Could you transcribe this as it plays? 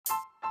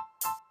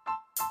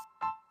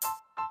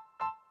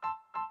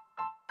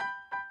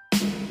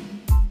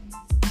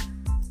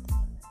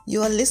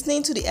You are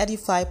listening to the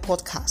Edify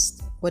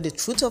podcast, where the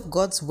truth of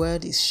God's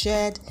word is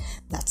shared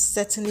that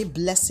certainly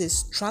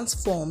blesses,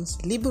 transforms,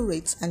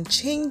 liberates, and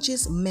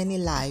changes many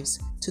lives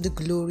to the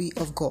glory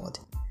of God.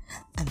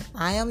 And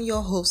I am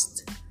your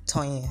host,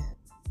 Tonya.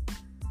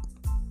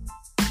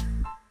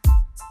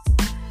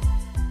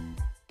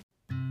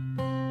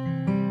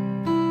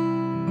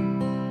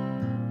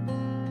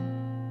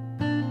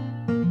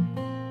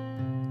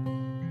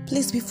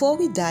 Please, before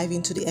we dive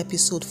into the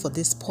episode for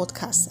this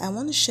podcast, I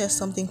want to share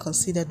something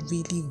considered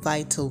really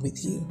vital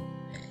with you.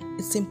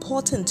 It's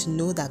important to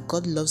know that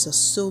God loves us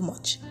so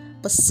much,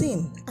 but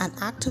sin, an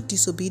act of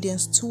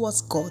disobedience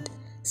towards God,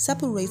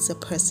 separates a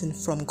person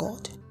from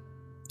God.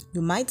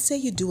 You might say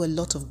you do a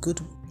lot of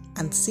good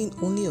and sin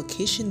only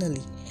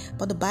occasionally,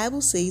 but the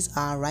Bible says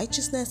our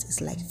righteousness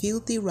is like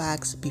filthy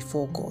rags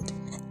before God,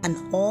 and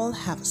all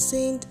have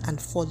sinned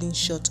and fallen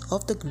short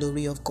of the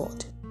glory of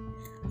God.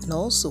 And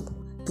also,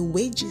 the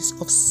wages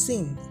of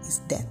sin is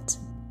death,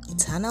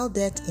 eternal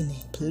death in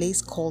a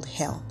place called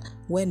hell,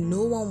 where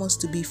no one wants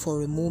to be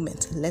for a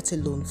moment, let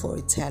alone for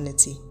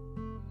eternity.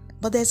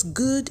 But there's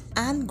good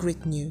and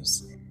great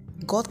news.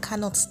 God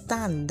cannot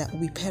stand that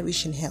we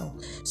perish in hell,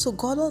 so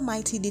God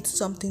Almighty did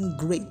something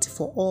great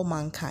for all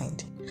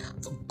mankind.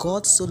 For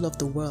God so loved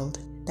the world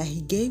that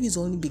He gave His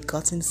only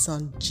begotten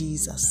Son,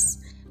 Jesus,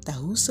 that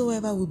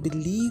whosoever will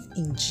believe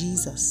in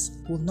Jesus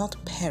will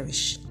not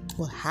perish,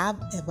 will have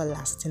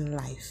everlasting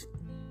life.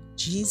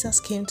 Jesus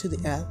came to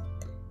the earth,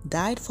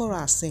 died for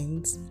our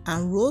sins,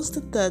 and rose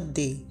the third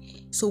day,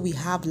 so we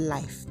have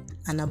life,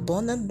 an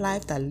abundant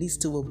life that leads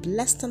to a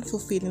blessed and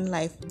fulfilling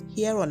life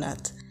here on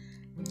earth,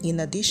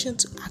 in addition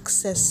to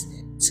access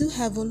to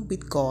heaven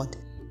with God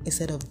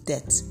instead of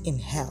death in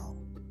hell.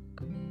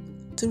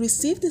 To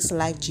receive this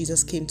life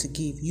Jesus came to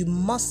give, you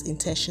must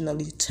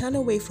intentionally turn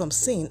away from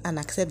sin and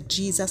accept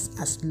Jesus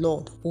as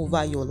Lord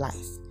over your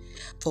life.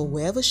 For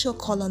whoever shall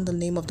call on the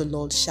name of the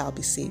Lord shall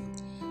be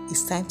saved.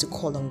 It's time to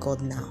call on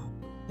God now.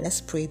 Let's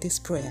pray this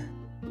prayer.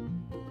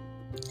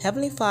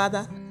 Heavenly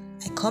Father,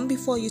 I come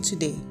before you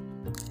today.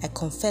 I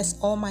confess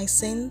all my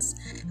sins.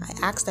 I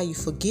ask that you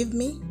forgive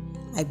me.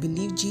 I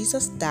believe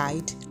Jesus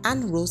died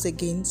and rose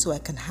again so I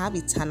can have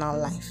eternal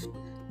life.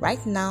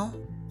 Right now,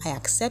 I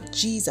accept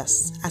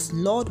Jesus as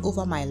Lord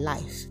over my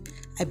life.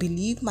 I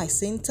believe my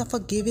sins are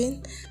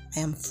forgiven.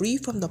 I am free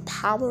from the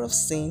power of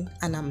sin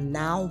and I'm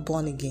now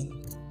born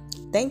again.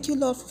 Thank you,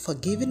 Lord, for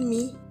forgiving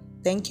me.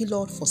 Thank you,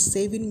 Lord, for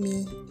saving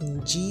me.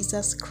 In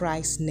Jesus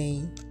Christ's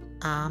name,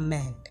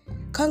 Amen.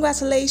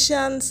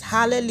 Congratulations.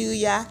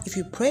 Hallelujah. If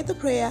you prayed the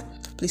prayer,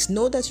 please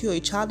know that you are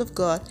a child of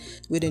God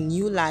with a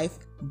new life,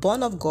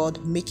 born of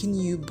God, making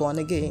you born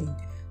again.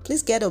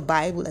 Please get a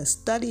Bible and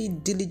study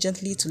it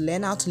diligently to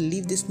learn how to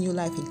live this new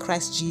life in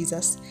Christ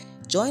Jesus.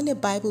 Join a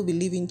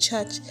Bible-believing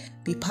church,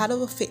 be part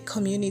of a faith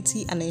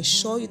community, and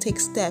ensure you take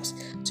steps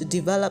to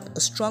develop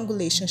a strong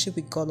relationship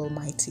with God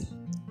Almighty.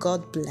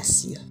 God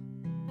bless you.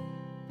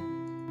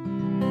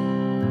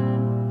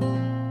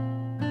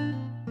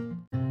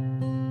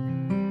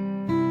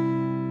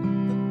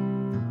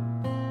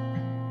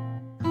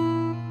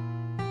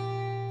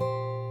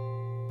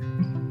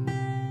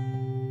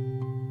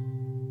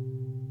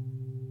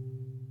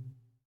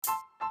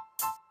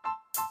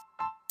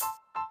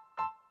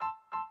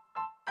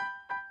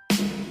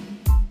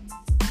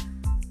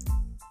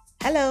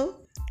 Hello.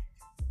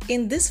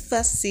 In this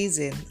first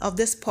season of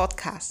this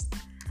podcast,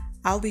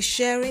 I'll be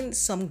sharing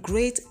some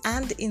great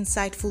and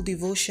insightful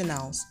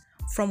devotionals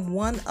from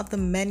one of the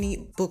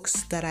many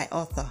books that I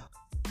author.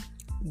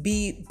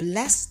 Be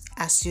blessed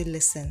as you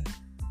listen.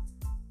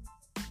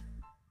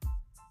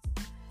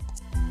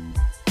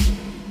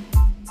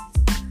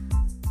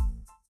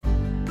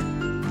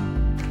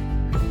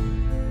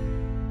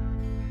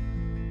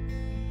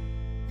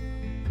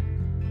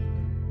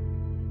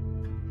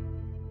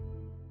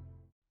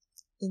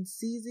 In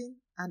season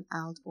and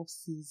out of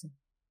season.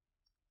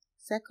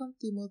 2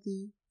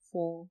 Timothy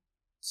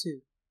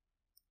 4:2.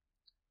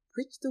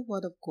 Preach the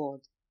word of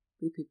God.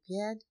 Be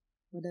prepared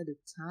whether the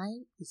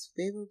time is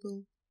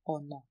favorable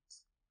or not.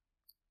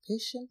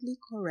 Patiently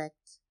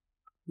correct,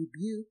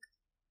 rebuke,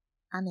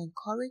 and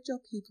encourage your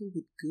people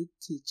with good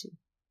teaching.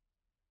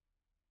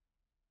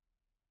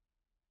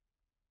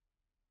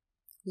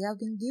 We have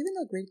been given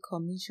a great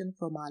commission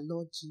from our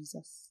Lord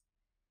Jesus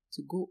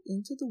to go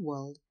into the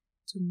world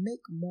to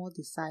make more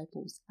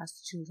disciples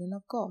as children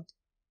of God.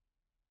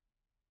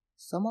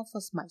 Some of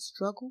us might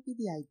struggle with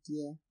the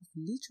idea of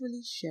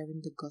literally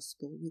sharing the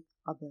gospel with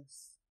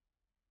others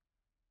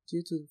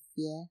due to the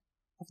fear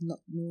of not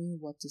knowing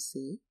what to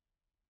say,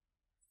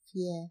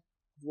 fear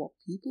of what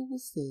people will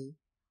say,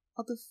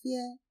 or the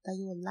fear that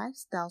your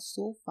lifestyle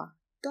so far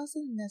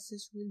doesn't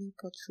necessarily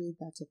portray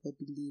that of a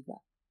believer,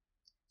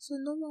 so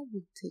no one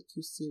will take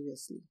you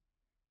seriously.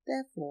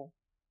 Therefore,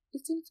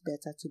 it seems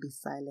better to be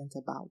silent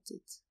about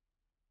it.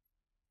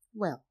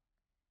 Well,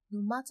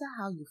 no matter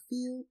how you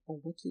feel or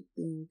what you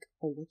think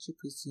or what you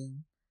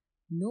presume,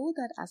 know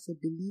that as a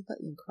believer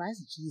in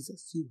Christ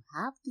Jesus, you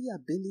have the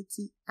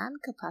ability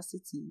and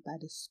capacity by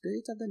the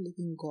Spirit of the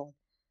living God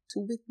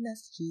to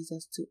witness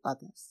Jesus to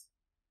others.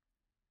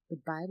 The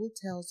Bible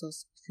tells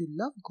us if you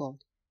love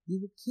God, you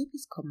will keep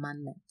His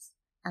commandments,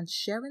 and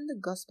sharing the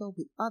gospel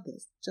with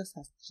others just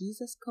as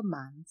Jesus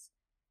commands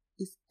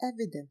is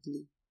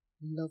evidently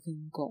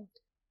loving God.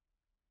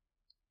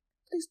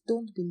 Please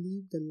don't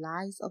believe the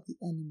lies of the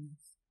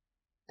enemies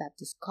that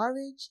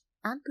discourage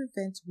and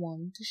prevent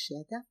one to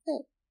share their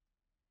faith.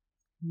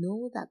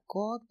 Know that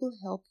God will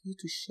help you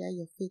to share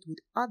your faith with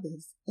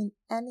others in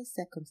any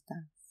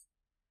circumstance.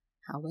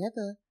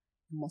 However,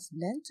 you must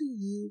learn to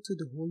yield to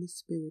the Holy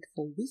Spirit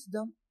for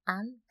wisdom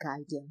and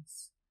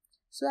guidance,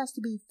 so as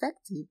to be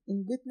effective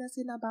in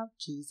witnessing about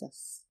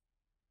Jesus.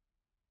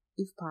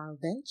 If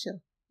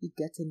peradventure you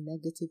get a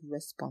negative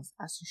response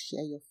as you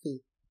share your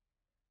faith,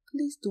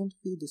 please don't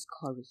feel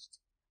discouraged,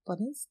 but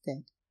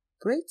instead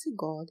pray to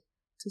God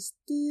to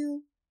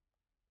still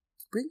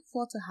bring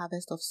forth a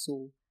harvest of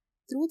soul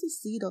through the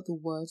seed of the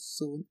word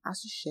sown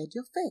as you shared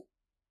your faith.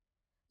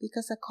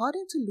 Because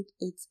according to Luke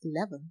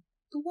 8:11,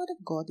 the word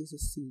of God is a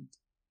seed.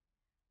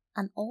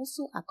 And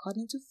also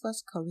according to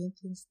 1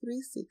 Corinthians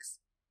 3:6,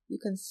 you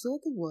can sow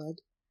the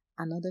word,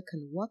 another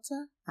can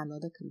water,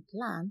 another can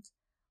plant,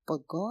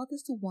 but God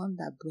is the one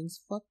that brings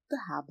forth the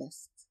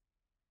harvest.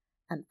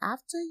 And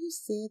after you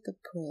say the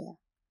prayer,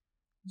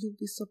 you'll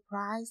be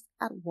surprised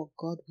at what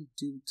God will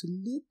do to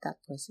lead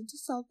that person to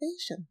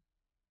salvation.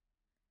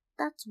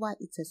 That's why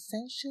it's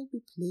essential we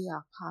play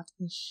our part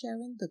in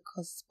sharing the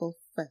gospel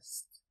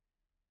first,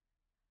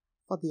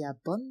 for the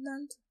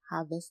abundant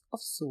harvest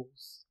of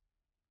souls.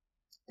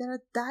 There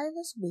are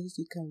diverse ways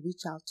you can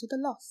reach out to the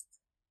lost.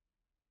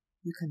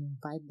 You can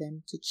invite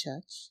them to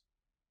church,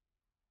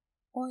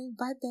 or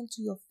invite them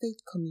to your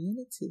faith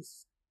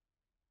communities.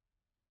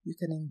 You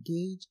can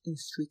engage in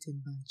street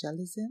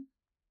evangelism.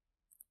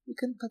 You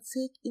can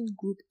partake in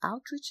group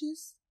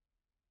outreaches.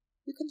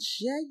 You can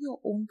share your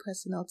own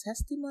personal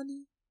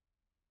testimony.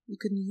 You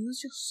can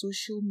use your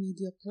social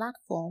media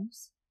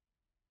platforms.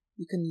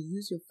 You can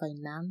use your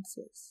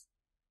finances,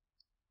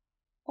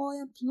 or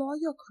employ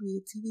your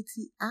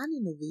creativity and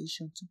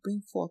innovation to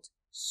bring forth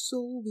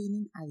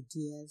soul-winning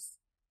ideas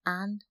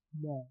and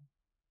more.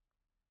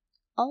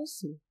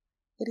 Also,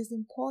 it is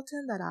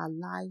important that our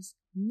lives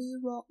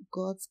mirror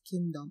God's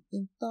kingdom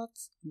in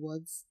thoughts,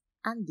 words,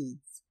 and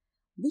deeds,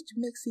 which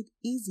makes it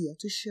easier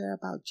to share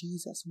about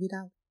Jesus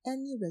without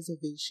any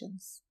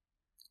reservations.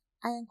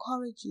 I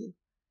encourage you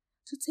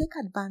to take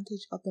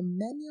advantage of the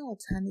many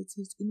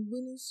alternatives in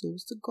winning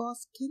souls to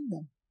God's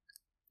kingdom,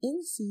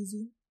 in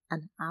season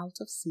and out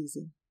of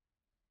season,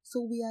 so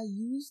we are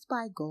used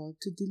by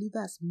God to deliver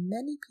as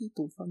many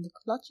people from the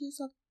clutches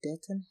of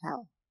death and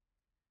hell.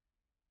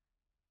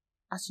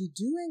 As you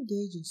do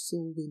engage in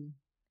soul winning,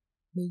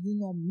 may you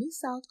not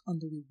miss out on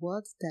the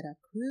rewards that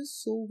accrue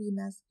soul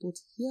winners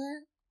both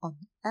here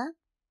on earth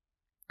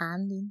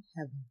and in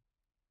heaven.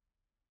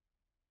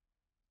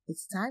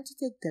 It's time to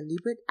take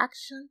deliberate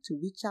action to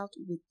reach out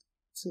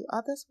to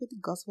others with the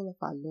gospel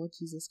of our Lord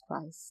Jesus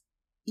Christ,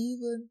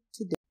 even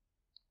today.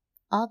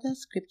 Other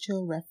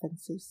scriptural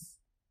references: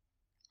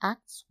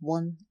 Acts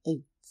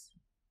 1:8.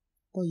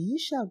 But you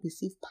shall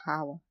receive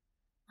power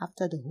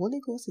after the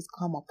Holy Ghost is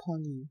come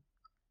upon you,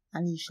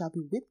 and you shall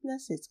be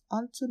witnesses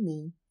unto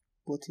me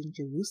both in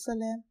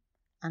Jerusalem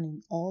and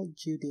in all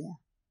Judea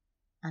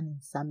and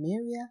in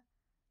Samaria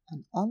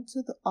and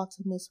unto the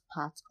uttermost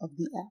part of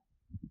the earth.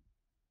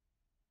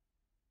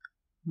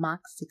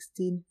 Mark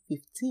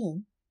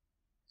 16:15.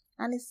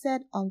 And he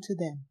said unto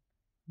them,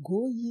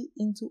 Go ye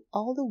into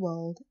all the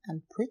world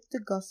and preach the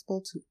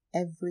gospel to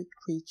every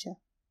creature.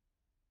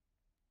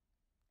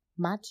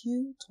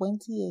 Matthew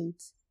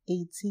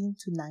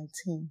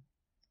 28:18-19.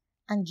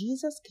 And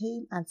Jesus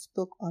came and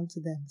spoke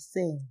unto them,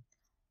 saying,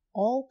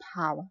 All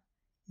power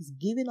is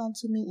given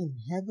unto me in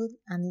heaven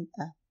and in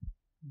earth.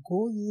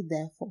 Go ye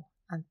therefore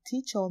and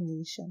teach all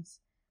nations,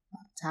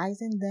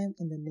 baptizing them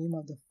in the name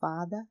of the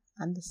Father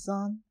and the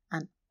Son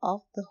and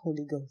of the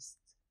Holy Ghost.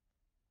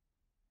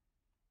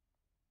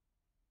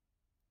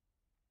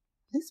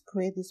 Please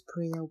pray this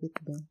prayer with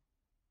me.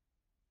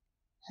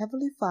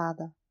 Heavenly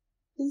Father,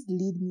 please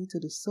lead me to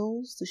the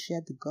souls to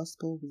share the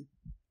gospel with,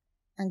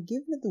 and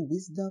give me the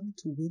wisdom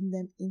to win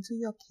them into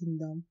your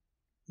kingdom.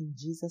 In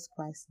Jesus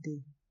Christ's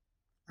name.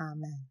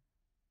 Amen.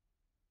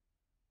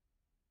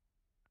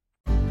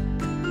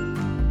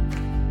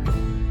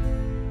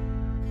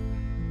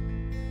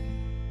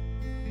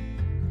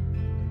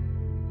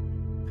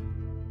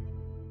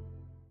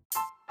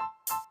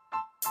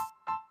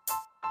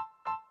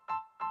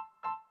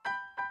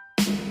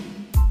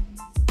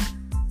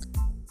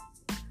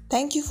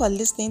 Thank you for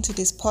listening to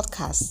this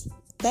podcast.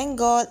 Thank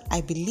God,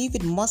 I believe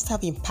it must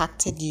have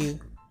impacted you.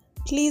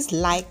 Please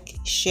like,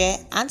 share,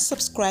 and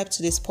subscribe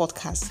to this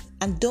podcast.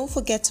 And don't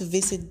forget to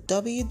visit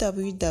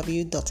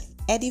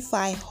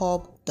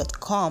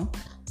www.edifyhub.com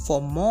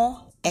for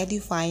more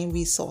edifying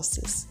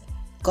resources.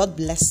 God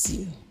bless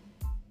you.